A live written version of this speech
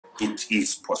It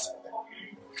is possible.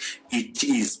 It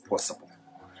is possible.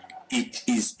 It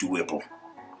is doable.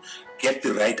 Get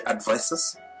the right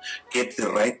advisors. Get the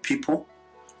right people.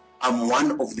 I'm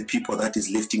one of the people that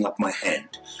is lifting up my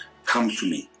hand. Come to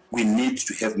me. We need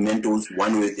to have mentors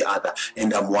one way or the other.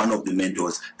 And I'm one of the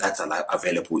mentors that's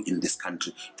available in this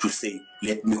country to say,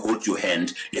 let me hold your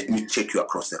hand. Let me take you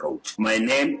across the road. My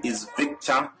name is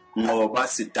Victor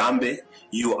Sidambe.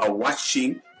 You are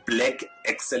watching Black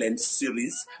Excellence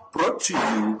series brought to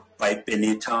you by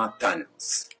Benita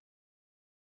Dance.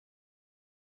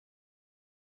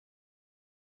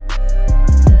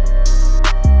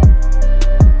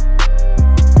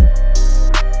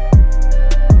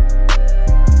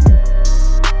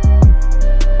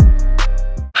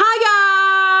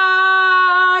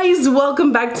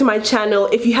 Welcome back to my channel.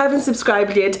 If you haven't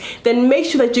subscribed yet, then make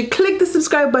sure that you click the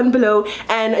subscribe button below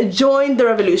and join the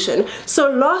revolution. So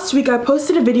last week I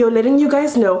posted a video letting you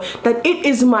guys know that it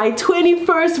is my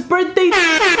 21st birthday.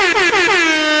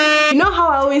 You know how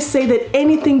I always say that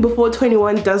anything before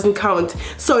 21 doesn't count.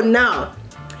 So now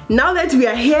that we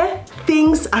are here,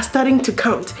 things are starting to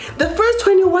count. The first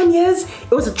 21 years,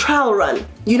 it was a trial run.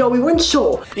 You know, we weren't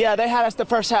sure. Yeah, they had us the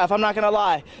first half, I'm not gonna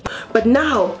lie. But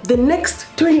now, the next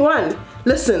 21,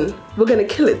 listen, we're gonna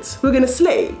kill it. We're gonna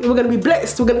slay. We're gonna be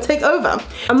blessed. We're gonna take over.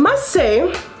 I must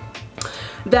say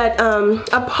that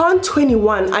upon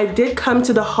 21, I did come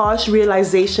to the harsh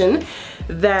realization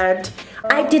that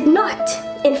I did not,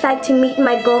 in fact, meet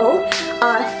my goal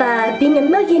of being a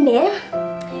millionaire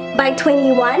by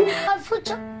 21.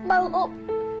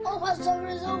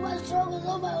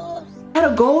 I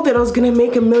had a goal that I was gonna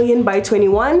make $1 million by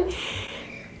 21.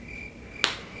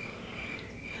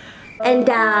 And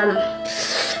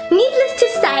needless to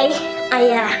say,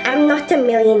 I'm not a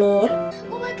millionaire.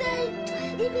 Oh my God.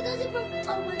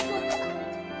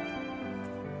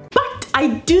 But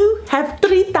I do have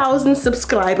 3,000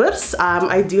 subscribers.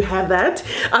 I do have that.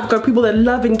 I've got people that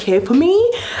love and care for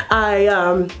me.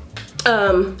 I'm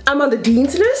on the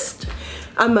dean's list.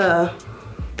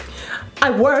 I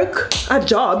work, I have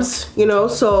jobs, you know,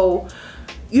 so,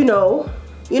 you know,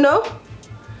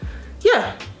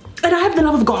 yeah. And I have the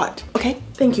love of God, okay?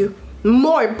 Thank you.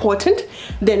 More important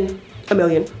than $1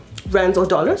 million rands or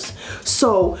dollars.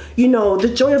 So, you know, the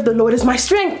joy of the Lord is my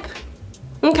strength,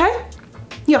 okay?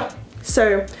 Yeah,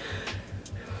 so,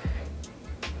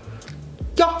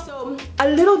 yeah. So, a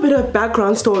little bit of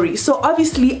background story. So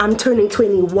obviously I'm turning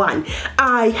 21.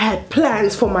 I had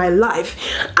plans for my life.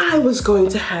 I was going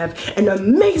to have an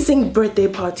amazing birthday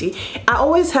party. I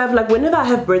always have, like, whenever I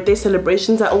have birthday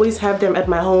celebrations, I always have them at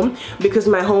my home because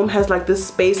my home has like this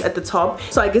space at the top,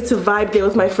 so I get to vibe there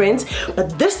with my friends.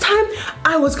 But this time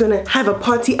I was gonna have a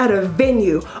party at a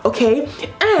venue, okay?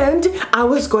 And I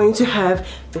was going to have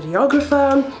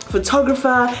videographer,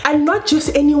 photographer, and not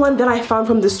just anyone that I found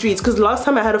from the streets, because last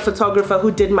time I had a photographer who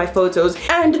did my photos,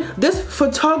 and this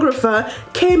photographer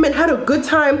came and had a good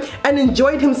time and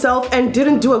enjoyed himself and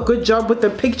didn't do a good job with the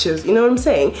pictures, you know what I'm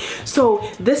saying? So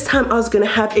this time I was gonna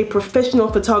have a professional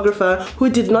photographer who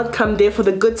did not come there for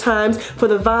the good times, for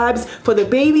the vibes, for the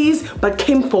babies, but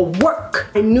came for work.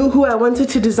 I knew who I wanted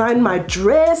to design my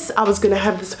dress. I was gonna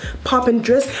have this pop-in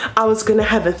dress. I was gonna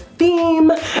have a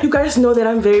theme. You guys know that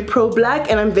I'm very pro-black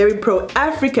and I'm very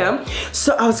pro-Africa,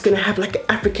 so I was gonna have like an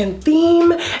African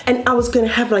theme, and I was gonna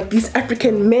have like these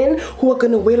African men who are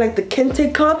gonna wear like the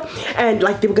kente cloth, and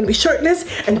like they were gonna be shirtless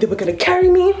and they were gonna carry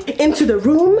me into the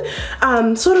room,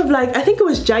 sort of like, I think it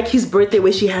was Jackie's birthday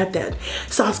where she had that.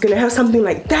 So I was gonna have something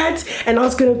like that, and I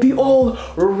was gonna be all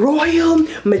royal,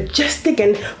 majestic,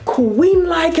 and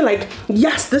queen-like, and like,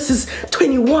 yes, this is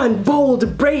 21,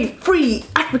 bold, brave, free,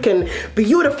 African,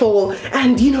 beautiful,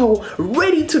 and you know,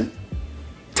 ready to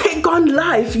take on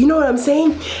life, you know what I'm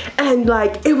saying? And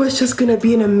like, it was just gonna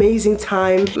be an amazing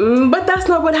time, but that's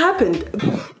not what happened.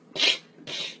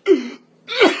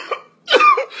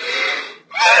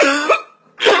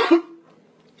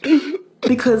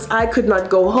 Because I could not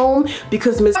go home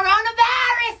because Miss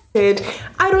said,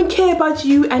 I don't care about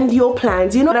you and your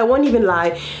plans. You know, I won't even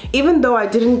lie, even though I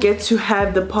didn't get to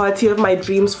have the party of my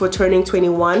dreams for turning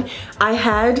 21, I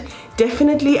had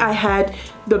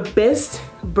the best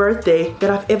birthday that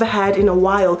I've ever had in a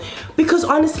while, because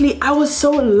honestly I was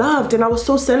so loved and I was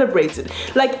so celebrated.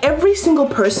 Like, every single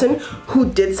person who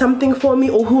did something for me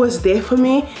or who was there for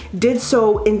me did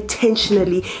so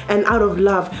intentionally and out of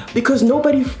love, because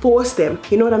nobody forced them,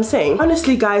 you know what I'm saying?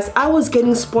 Honestly guys, I was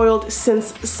getting spoiled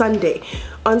since Sunday.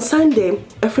 On Sunday,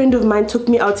 a friend of mine took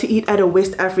me out to eat at a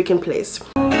West African place.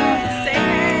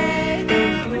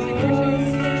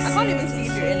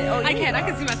 I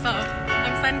can see myself.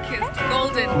 I'm sun-kissed,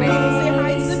 golden, baby. Say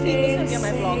hi to the people. Get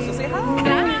my vlog, so say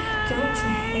hi.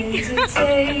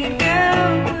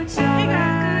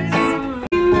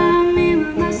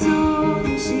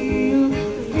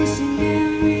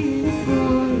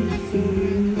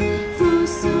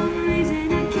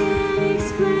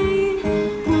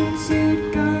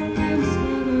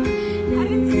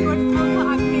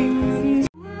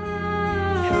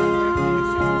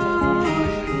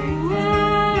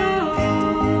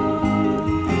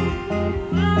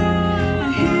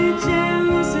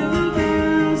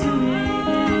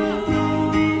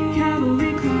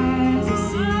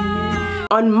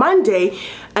 On Monday,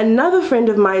 another friend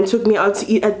of mine took me out to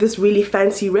eat at this really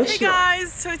fancy restaurant. Hey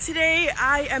guys, so today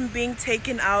I am being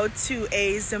taken out to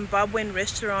a Zimbabwean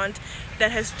restaurant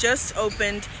that has just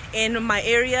opened in my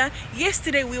area.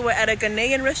 Yesterday we were at a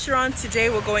Ghanaian restaurant. Today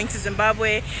we're going to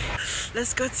Zimbabwe.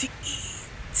 Let's go to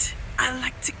eat. I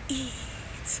like to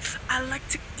eat. I like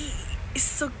to eat. It's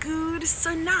so good, it's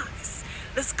so nice.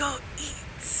 Let's go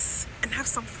eat and have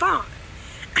some fun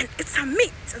and eat some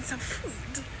meat and some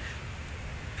food.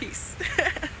 Peace.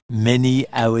 Many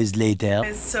hours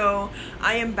later. So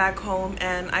I am back home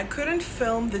and I couldn't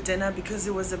film the dinner because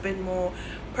it was a bit more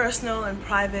personal and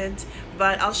private,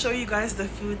 but I'll show you guys the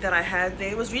food that I had there.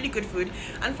 It was really good food.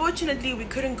 Unfortunately, we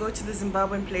couldn't go to the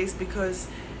Zimbabwean place because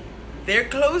they're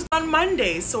closed on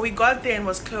Monday. So we got there and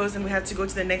was closed and we had to go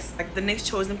to the next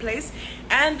chosen place.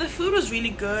 And the food was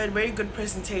really good, very good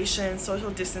presentation.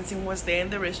 Social distancing was there in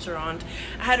the restaurant.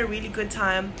 I had a really good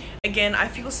time. Again, I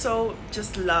feel so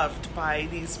just loved by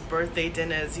these birthday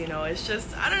dinners, you know. It's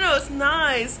just, I don't know, it's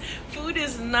nice. Food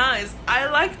is nice. I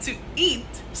like to eat.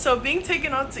 So being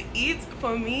taken out to eat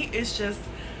for me is just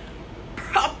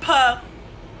proper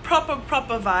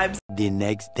vibes. The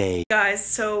next day, guys,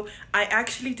 so I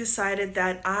actually decided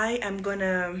that I'm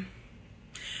gonna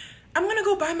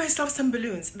go buy myself some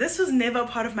balloons. This was never a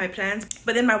part of my plans,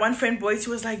 but then my one friend Boyce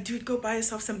was like, dude, go buy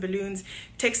yourself some balloons,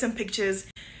 take some pictures.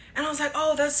 And I was like,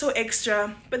 oh, that's so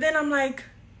extra. But then I'm like,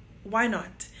 why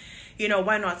not? You know,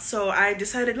 why not? So I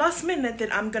decided last minute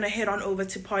that I'm gonna head on over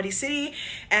to Party City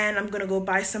and I'm gonna go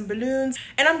buy some balloons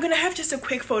and I'm gonna have just a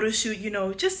quick photo shoot, you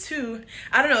know, just to,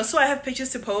 I don't know, so I have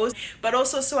pictures to post, but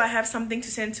also so I have something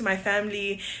to send to my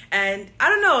family, and I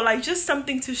don't know, like just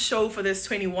something to show for this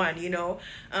 21, you know.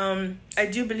 I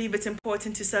do believe it's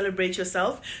important to celebrate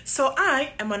yourself, so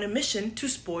I am on a mission to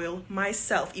spoil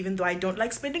myself, even though I don't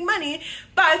like spending money,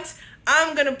 but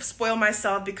I'm gonna spoil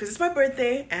myself because it's my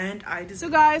birthday and I deserve. So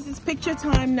guys, it's picture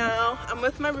time now. I'm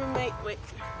with my roommate. Wait.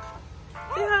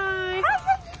 Say hi.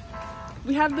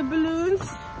 We have the balloons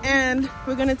and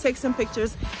we're gonna take some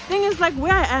pictures. Thing is, like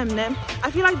where I am now,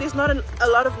 I feel like there's not a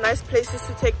lot of nice places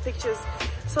to take pictures,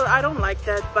 so I don't like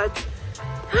that, but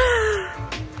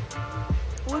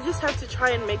we'll just have to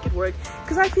try and make it work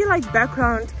because I feel like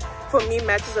background for me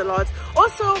matters a lot.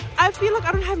 Also, I feel like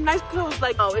I don't have nice clothes.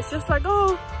 Like, oh, it's just like,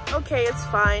 oh, okay, it's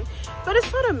fine, but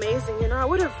it's not amazing, you know. I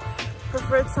would have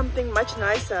preferred something much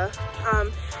nicer.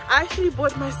 I actually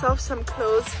bought myself some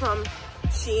clothes from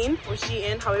Shein or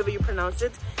Shein, however you pronounce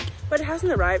it, but it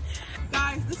hasn't arrived.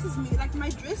 Guys, this is me. Like, my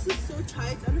dress is so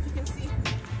tight. I don't know if you can see.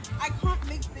 I can't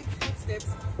make big footsteps,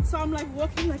 so I'm like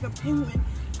walking like a penguin.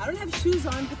 I don't have shoes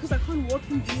on because I can't walk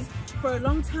in these for a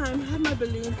long time. I have my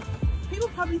balloon. People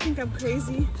probably think I'm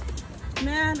crazy.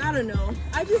 Man, I don't know.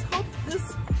 I just hope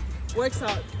this works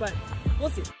out, but we'll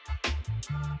see.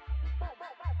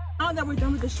 Now that we're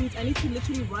done with the shoot, I need to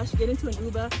literally rush, get into an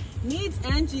Uber, meet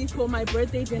Angie for my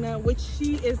birthday dinner, which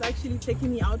she is actually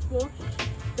taking me out for.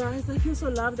 Guys, I feel so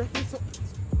loved. I feel so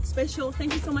special.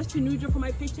 Thank you so much to Nudra for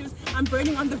my pictures. I'm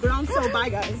burning on the ground, so bye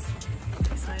guys.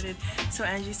 Excited. So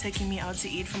Angie's taking me out to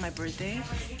eat for my birthday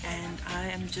and I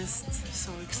am just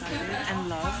so excited and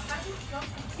loved.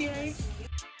 Yay.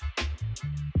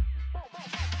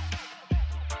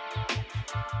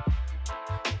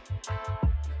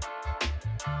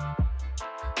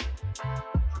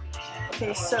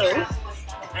 Okay, so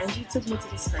Angie took me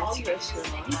to this fancy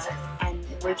restaurant and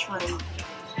we're trying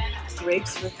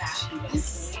grapes with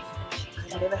cheese.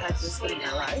 I've never had this in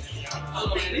my life.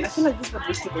 I feel like this is what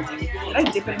rich people do. Did I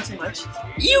dip it in too much?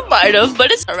 You might have,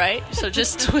 but it's alright. So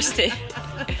just twist it.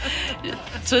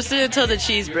 Twist it until the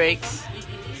cheese breaks.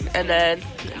 And then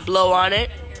blow on it.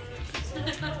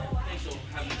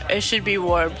 It should be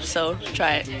warm, so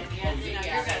try it.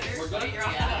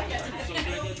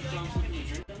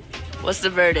 What's the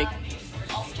verdict?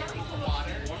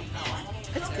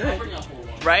 It's good.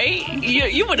 Right?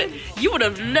 You would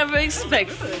have never expect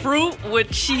fruit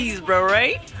with cheese, bro,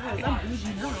 right?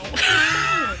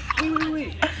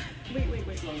 Wait.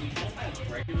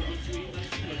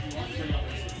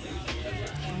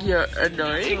 You're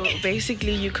annoying. So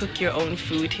basically you cook your own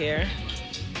food here.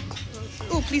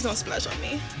 Oops. Please don't splash on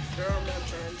me.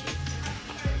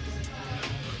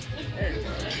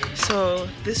 So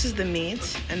this is the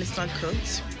meat and it's not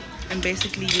cooked. And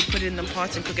basically you put it in the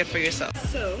pot and cook it for yourself.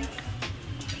 So,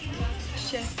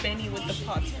 Chef Benny with the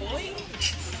pots, boy.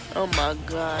 Oh my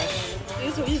gosh.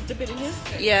 So you just dip it in here?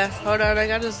 Yeah, hold on, I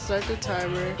gotta start the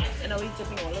timer. And are we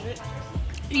dipping all of it?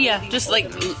 Yeah, just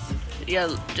like, yeah.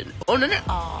 Oh, no, no.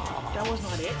 That was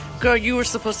not it. Girl, you were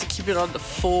supposed to keep it on the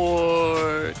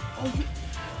fork.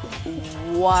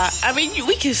 Why? I mean,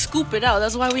 we can scoop it out.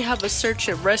 That's why we have a search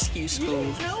and rescue spoon.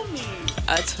 You didn't tell me.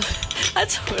 I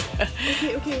told her.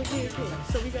 Okay.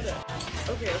 So we gotta.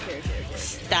 Okay.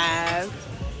 Stab.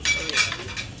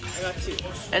 I got two.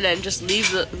 And then just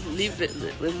leave it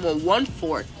with one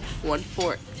fork,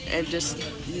 and just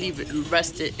leave it,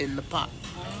 rest it in the pot.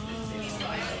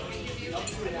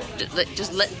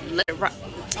 Just let it rock.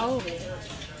 Oh.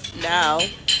 Now.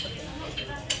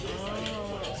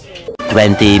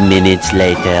 20 minutes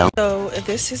later. So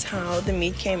this is how the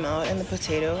meat came out and the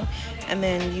potato, and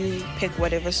then you pick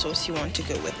whatever sauce you want to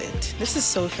go with it. This is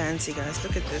so fancy, guys.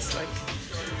 Look at this. Like,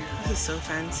 this is so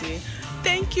fancy.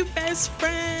 Thank you, best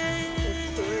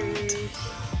friend.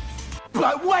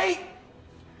 But wait,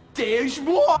 there's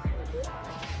more.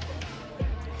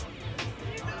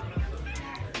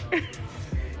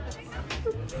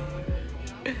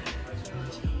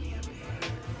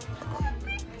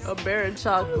 A bear and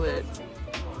chocolate.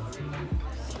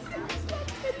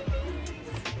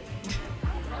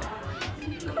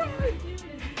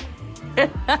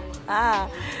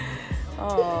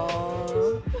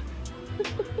 Oh.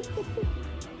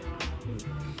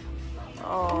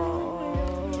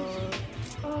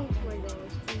 Oh my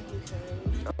gosh, thank you,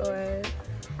 friend.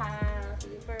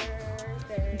 Happy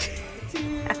birthday to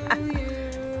you.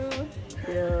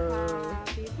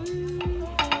 Happy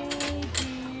birthday,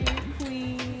 dear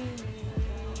queen.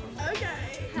 Okay.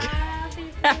 Happy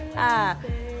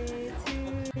birthday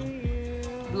to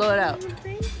you. Blow it out.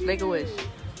 Thank you. Make a wish.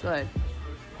 Go ahead.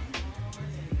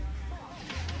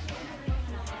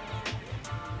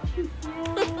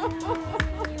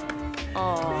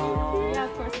 Aww. Yeah,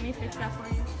 of course, let me fix that for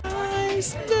you.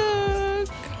 Nice, look.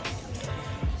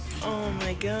 Oh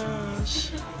my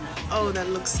gosh. Oh, that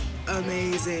looks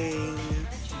amazing.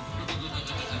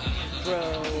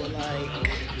 Bro, like,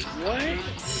 what?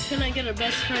 Can I get a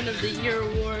Best Friend of the Year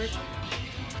award?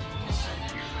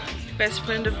 Best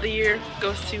friend of the year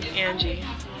goes to Angie.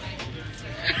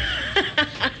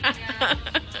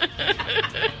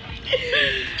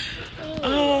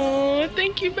 Oh,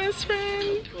 thank you, best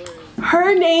friend.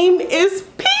 Her name is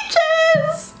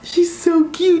Peaches. She's so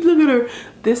cute. Look at her.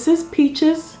 This is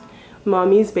Peaches,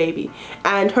 mommy's baby.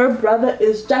 And her brother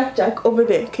is Jack over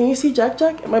there. Can you see Jack?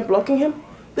 Am I blocking him?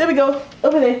 There we go.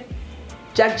 Over there.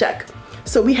 Jack.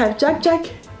 So we have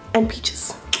Jack and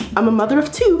Peaches. I'm a mother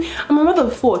of two. I'm a mother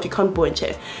of four if you can't born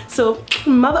chair. So,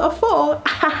 mother of four.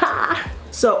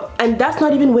 So, and that's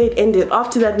not even where it ended.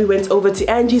 After that, we went over to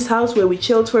Angie's house where we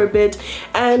chilled for a bit.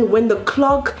 And when the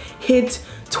clock hit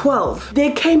 12,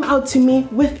 they came out to me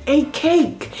with a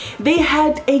cake. They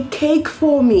had a cake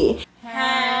for me.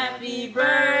 Happy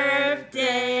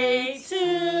birthday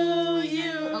to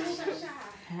you.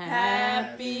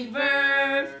 Happy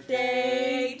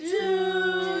birthday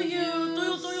to you.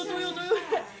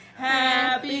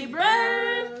 Happy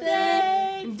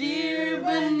birthday, dear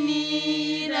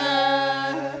Bonita.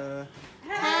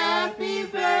 Happy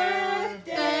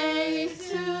birthday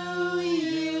to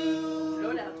you.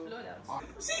 Blow it out.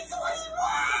 She's 21!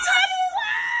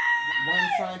 One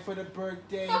time for the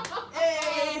birthday.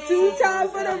 Hey, 2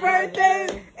 times for the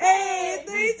birthday. Hey,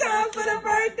 3 times for the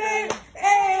birthday.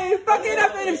 Hey, fuck it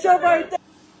up and it's your birthday.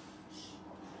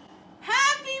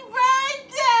 Happy birthday!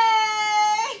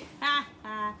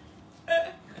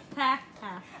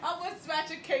 I would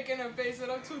smash a cake in her face, but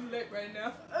I'm too lit right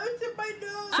now.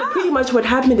 So pretty much what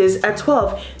happened is at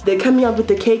 12, they're coming out with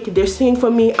the cake, they're singing for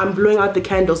me, I'm blowing out the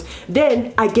candles.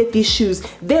 Then I get these shoes.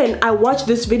 Then I watch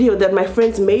this video that my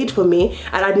friends made for me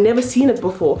and I'd never seen it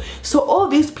before. So all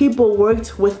these people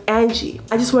worked with Angie.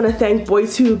 I just want to thank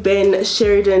Boy2, Ben,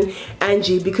 Sheridan,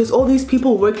 Angie, because all these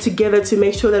people worked together to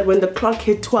make sure that when the clock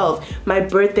hit 12, my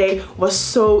birthday was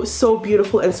so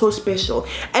beautiful and so special.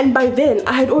 And by then,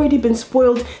 I had already been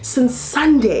spoiled since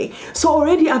Sunday. So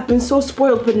already I've been so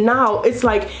spoiled, but now it's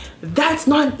like, that's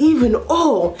not even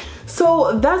all.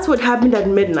 So that's what happened at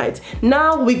midnight.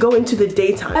 Now we go into the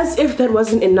daytime. As if that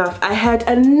wasn't enough, I had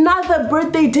another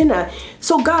birthday dinner.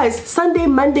 So guys, Sunday,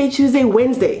 Monday, Tuesday,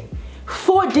 Wednesday,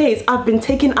 4 days I've been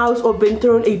taken out or been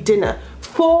thrown a dinner.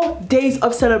 4 days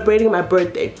of celebrating my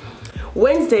birthday.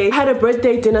 Wednesday, I had a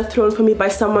birthday dinner thrown for me by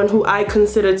someone who I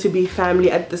consider to be family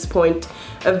at this point.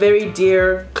 A very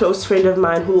dear, close friend of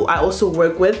mine who I also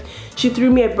work with. She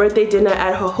threw me a birthday dinner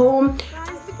at her home. Guys,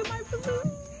 look at my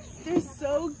balloons. They're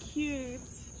so cute.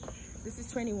 This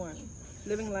is 21.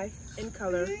 Living life in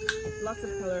color. Lots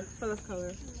of color. Full of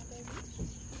color.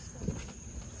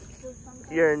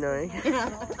 You're annoying.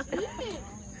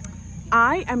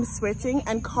 I am sweating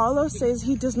and Carlos says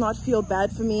he does not feel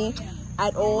bad for me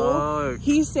at all. Look,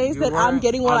 he says that I'm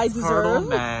getting what I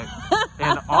deserve.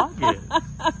 In August.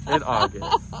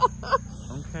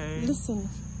 Okay. Listen.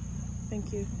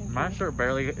 Thank you. My shirt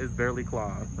is barely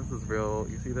cloth. This is real.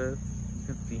 You see this? You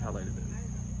can see how light it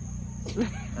is.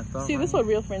 See, this is what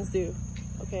real friends do.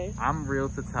 Okay. I'm real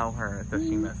to tell her that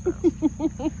she messed up.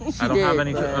 I don't have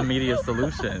any immediate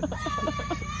solution.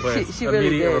 She really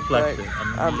immediate did, reflection.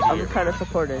 I'm kind of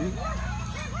supporting.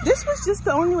 This was just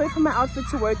the only way for my outfit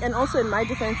to work, and also in my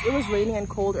defense, it was raining and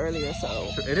cold earlier,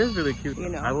 so. It is really cute. You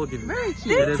know. I will give you. Very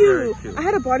cute. Thank you. I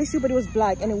had a bodysuit, but it was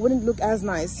black, and it wouldn't look as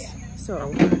nice.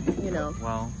 So, you know.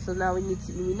 Well. So now we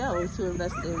know to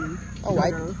invest in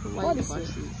white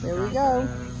bodysuit. There we go.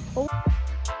 Oh.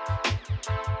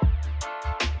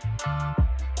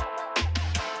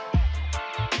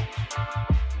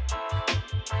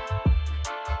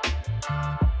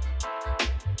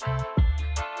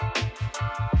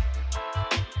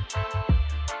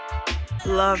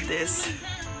 Love this.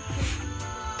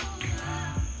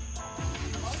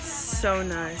 So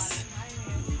nice.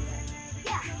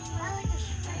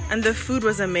 And the food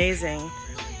was amazing.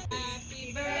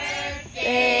 Happy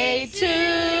birthday to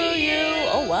you.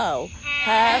 Oh wow.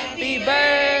 Happy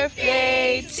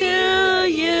birthday to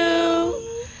you.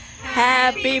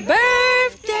 Happy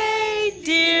birthday,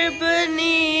 dear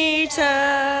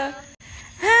Benita.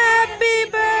 Happy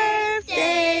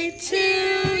birthday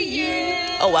to you.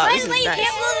 Oh wow, this is nice. You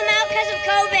can't blow them out because of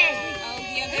COVID.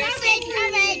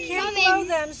 Blow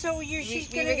them, so she's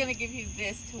we're gonna give you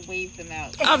this to wave them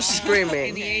out. I'm screaming.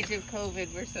 In the age of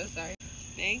COVID, we're so sorry.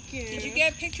 Thank you. Did you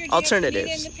get a picture?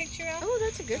 Alternatives. In the picture out? Oh,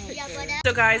 that's a good picture.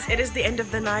 So guys, it is the end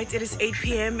of the night. It is 8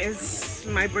 p.m.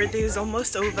 My birthday is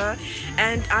almost over,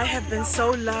 and I have been so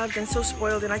loved and so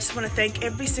spoiled, and I just want to thank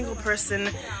every single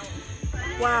person,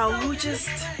 wow, who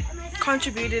just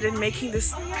contributed in making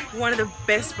this one of the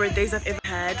best birthdays I've ever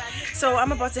had. So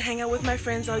I'm about to hang out with my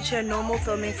friends out here, no more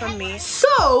filming from me.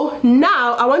 So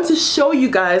now I want to show you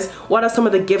guys what are some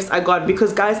of the gifts I got,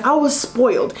 because guys, I was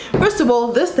spoiled. First of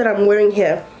all, this that I'm wearing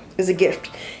here is a gift.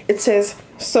 It says,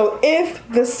 so if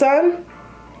the sun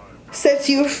sets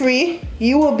you free,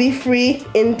 you will be free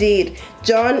indeed.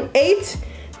 John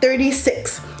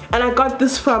 8:36. And I got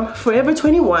this from Forever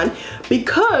 21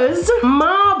 because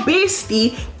my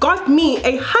bestie got me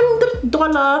a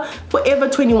 $100 Forever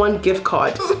 21 gift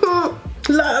card.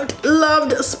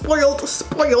 loved,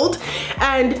 spoiled.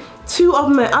 And two of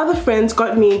my other friends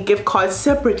got me gift cards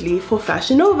separately for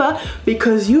Fashion Nova,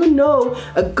 because you know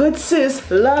a good sis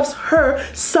loves her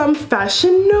some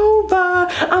Fashion Nova.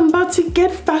 I'm about to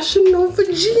get Fashion Nova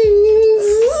jeans.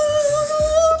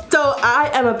 So I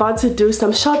am about to do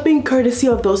some shopping courtesy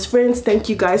of those friends. Thank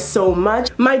you guys so much.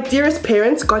 My dearest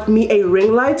parents got me a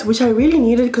ring light, which I really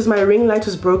needed because my ring light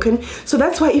was broken. So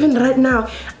that's why even right now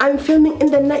I'm filming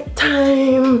in the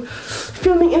nighttime.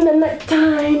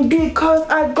 Because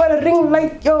I got a ring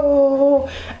light, yo.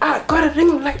 I'm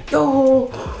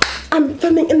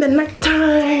filming in the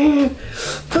nighttime.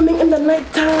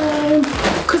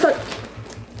 Because I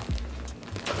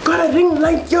got a ring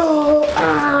light, yo.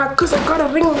 Because I got a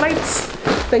ring light.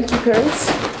 Thank you, parents.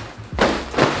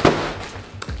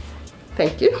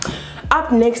 Thank you.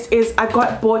 Up next is I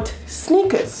bought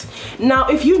sneakers. Now,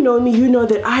 if you know me, you know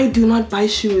that I do not buy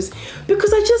shoes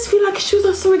because I just feel like shoes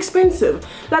are so expensive.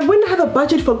 Like when I have a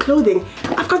budget for clothing,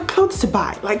 I've got clothes to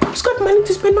buy. Like I've just got money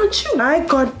to spend on shoes. I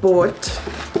bought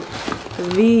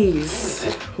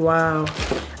these. Wow.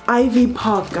 Ivy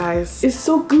Park, guys. It's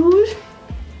so good.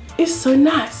 It's so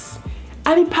nice.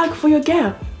 Ivy Park for your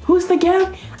girl. Who's the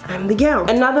girl? I'm the girl.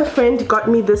 Another friend got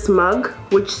me this mug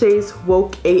which says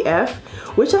woke AF,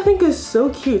 which I think is so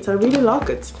cute. I really like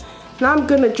it. Now I'm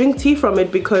gonna drink tea from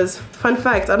it because, fun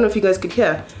fact, I don't know if you guys could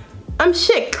hear, I'm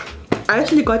sick. I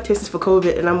actually got tested for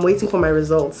COVID and I'm waiting for my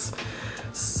results.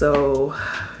 So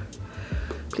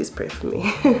please pray for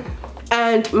me.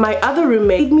 And my other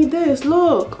roommate gave me this,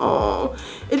 look. Oh,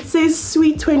 it says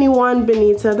Sweet 21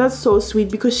 Benita. That's so sweet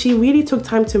because she really took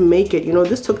time to make it. You know,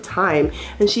 this took time.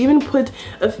 And she even put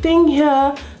a thing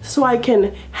here so I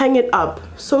can hang it up.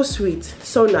 So sweet,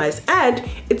 so nice. And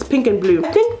it's pink and blue.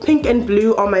 I think pink and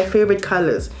blue are my favorite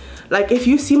colors. Like if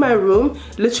you see my room,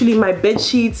 literally my bed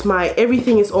sheets, my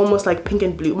everything is almost like pink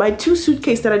and blue. My 2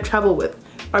 suitcases that I travel with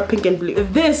are pink and blue.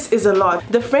 This is a lot.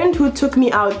 The friend who took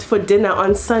me out for dinner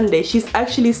on Sunday, she's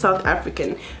actually South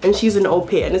African and she's an au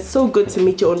pair, and it's so good to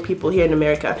meet your own people here in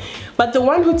America. But the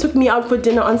one who took me out for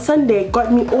dinner on Sunday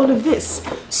got me all of this.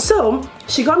 So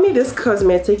she got me this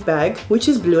cosmetic bag, which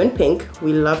is blue and pink.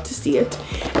 We love to see it.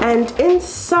 And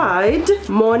inside,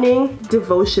 morning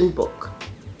devotion book.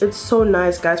 It's so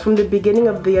nice, guys, from the beginning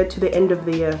of the year to the end of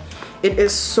the year. It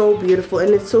is so beautiful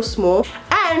and it's so small.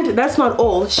 And that's not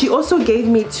all. She also gave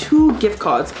me 2 gift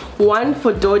cards. One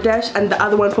for DoorDash and the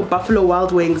other one for Buffalo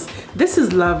Wild Wings. This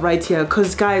is love right here,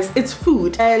 because guys, it's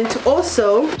food. And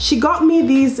also, she got me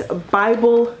these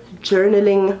Bible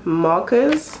journaling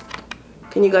markers.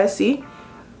 Can you guys see?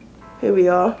 Here we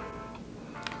are.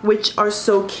 Which are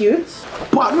so cute.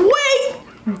 But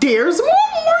wait! There's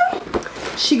more!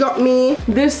 She got me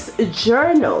this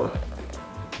journal.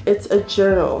 It's a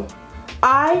journal.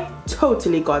 I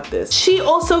totally got this. She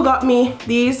also got me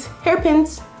these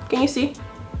hairpins. Can you see?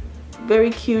 Very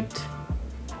cute.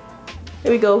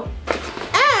 Here we go.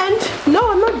 And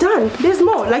no, I'm not done. There's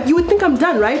more. Like you would think I'm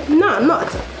done, right? No, I'm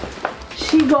not.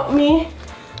 She got me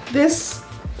this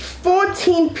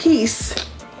 14-piece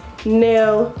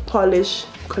nail polish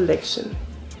collection.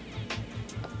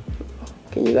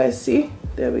 Can you guys see?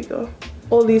 There we go.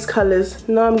 All these colors.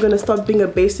 Now I'm gonna stop being a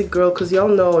basic girl, because y'all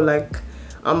know like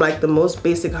I'm like the most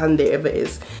basic hun there ever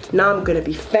is. Now I'm gonna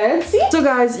be fancy. So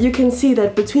guys, you can see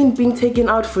that between being taken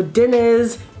out for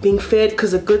dinners, being fed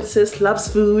because a good sis loves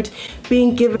food,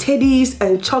 being given teddies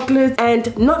and chocolates,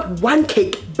 and not 1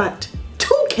 cake but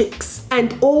 2 cakes,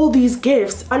 and all these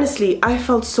gifts, honestly, I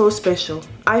felt so special.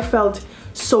 I felt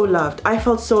so loved. I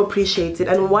felt so appreciated.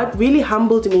 And what really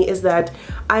humbled me is that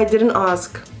I didn't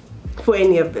ask for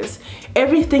any of this.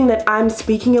 Everything that I'm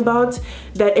speaking about,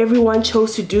 that everyone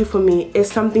chose to do for me, is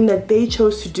something that they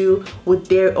chose to do with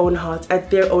their own hearts,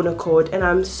 at their own accord, and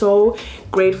I'm so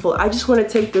grateful. I just want to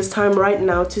take this time right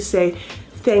now to say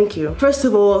thank you. First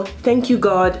of all, thank you,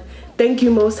 God. Thank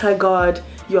you, Most High God.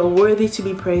 You are worthy to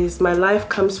be praised. My life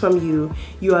comes from you.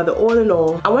 You are the all in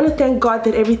all. I want to thank God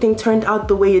that everything turned out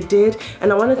the way it did,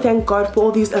 and I want to thank God for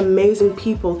all these amazing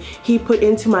people He put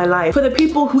into my life. For the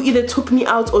people who either took me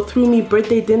out or threw me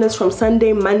birthday dinners from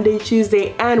Sunday, Monday,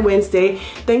 Tuesday, and Wednesday.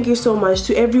 Thank you so much.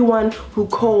 To everyone who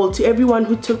called, to everyone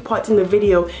who took part in the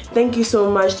video, thank you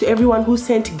so much. To everyone who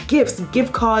sent gifts,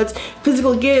 gift cards,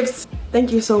 physical gifts,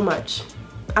 thank you so much.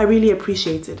 I really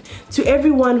appreciate it. To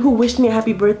everyone who wished me a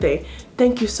happy birthday,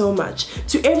 thank you so much.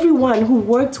 To everyone who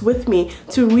worked with me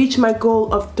to reach my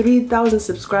goal of 3,000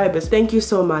 subscribers, thank you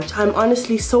so much. I'm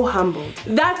honestly so humbled.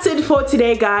 That's it for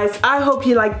today, guys. I hope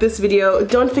you liked this video.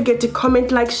 Don't forget to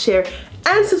comment, like, share,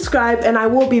 and subscribe, and I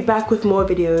will be back with more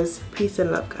videos. Peace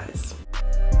and love, guys.